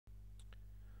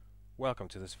Welcome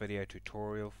to this video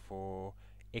tutorial for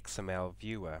XML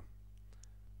Viewer.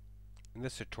 In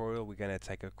this tutorial we're going to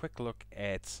take a quick look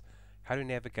at how to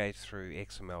navigate through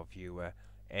XML Viewer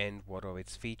and what are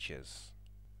its features.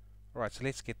 Alright, so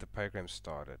let's get the program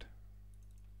started.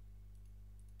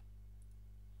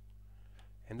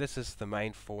 And this is the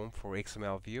main form for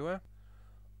XML Viewer.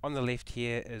 On the left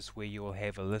here is where you will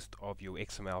have a list of your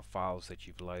XML files that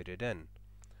you've loaded in.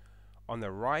 On the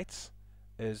right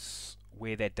is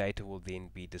where that data will then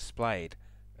be displayed.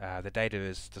 The data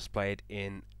is displayed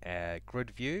in a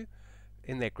grid view.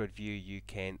 In that grid view you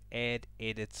can add,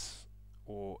 edit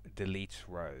or delete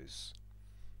rows.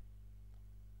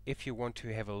 If you want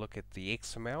to have a look at the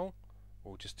XML,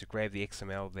 or just to grab the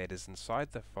XML that is inside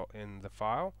the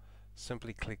file,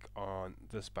 simply click on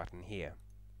this button here.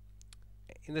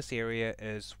 In this area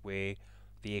is where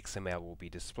the XML will be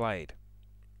displayed.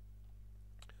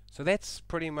 So that's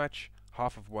pretty much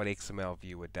half of what XML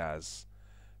Viewer does.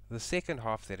 The second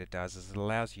half that it does is it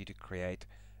allows you to create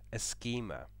a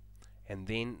schema and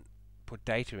then put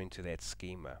data into that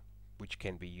schema, which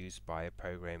can be used by a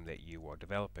program that you are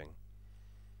developing.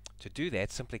 To do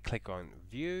that, simply click on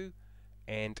View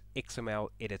and XML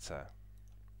Editor.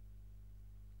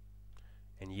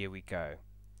 And here we go.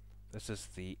 This is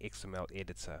the XML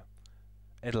Editor.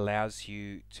 It allows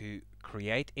you to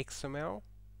create XML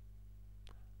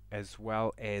as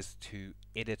well as to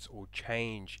edit or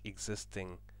change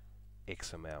existing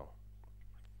XML.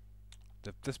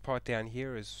 This part down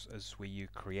here is where you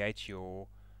create your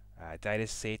data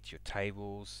set, your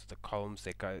tables, the columns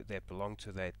that belong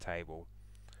to that table.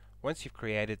 Once you've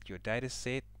created your data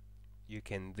set, you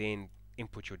can then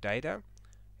input your data,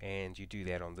 and you do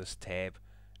that on this tab.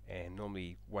 And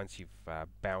normally once you've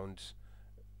bound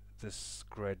this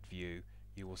grid view,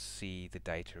 you will see the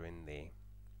data in there,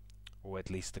 or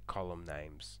at least the column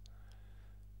names.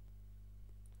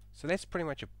 So that's pretty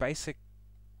much a basic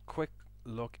quick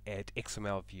look at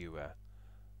XML Viewer,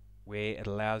 where it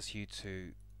allows you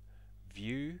to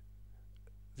view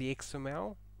the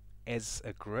XML as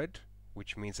a grid,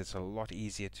 which means it's a lot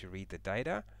easier to read the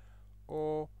data,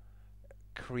 or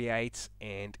create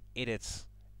and edit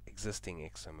existing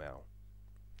XML.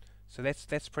 So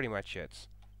that's pretty much it.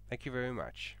 Thank you very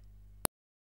much.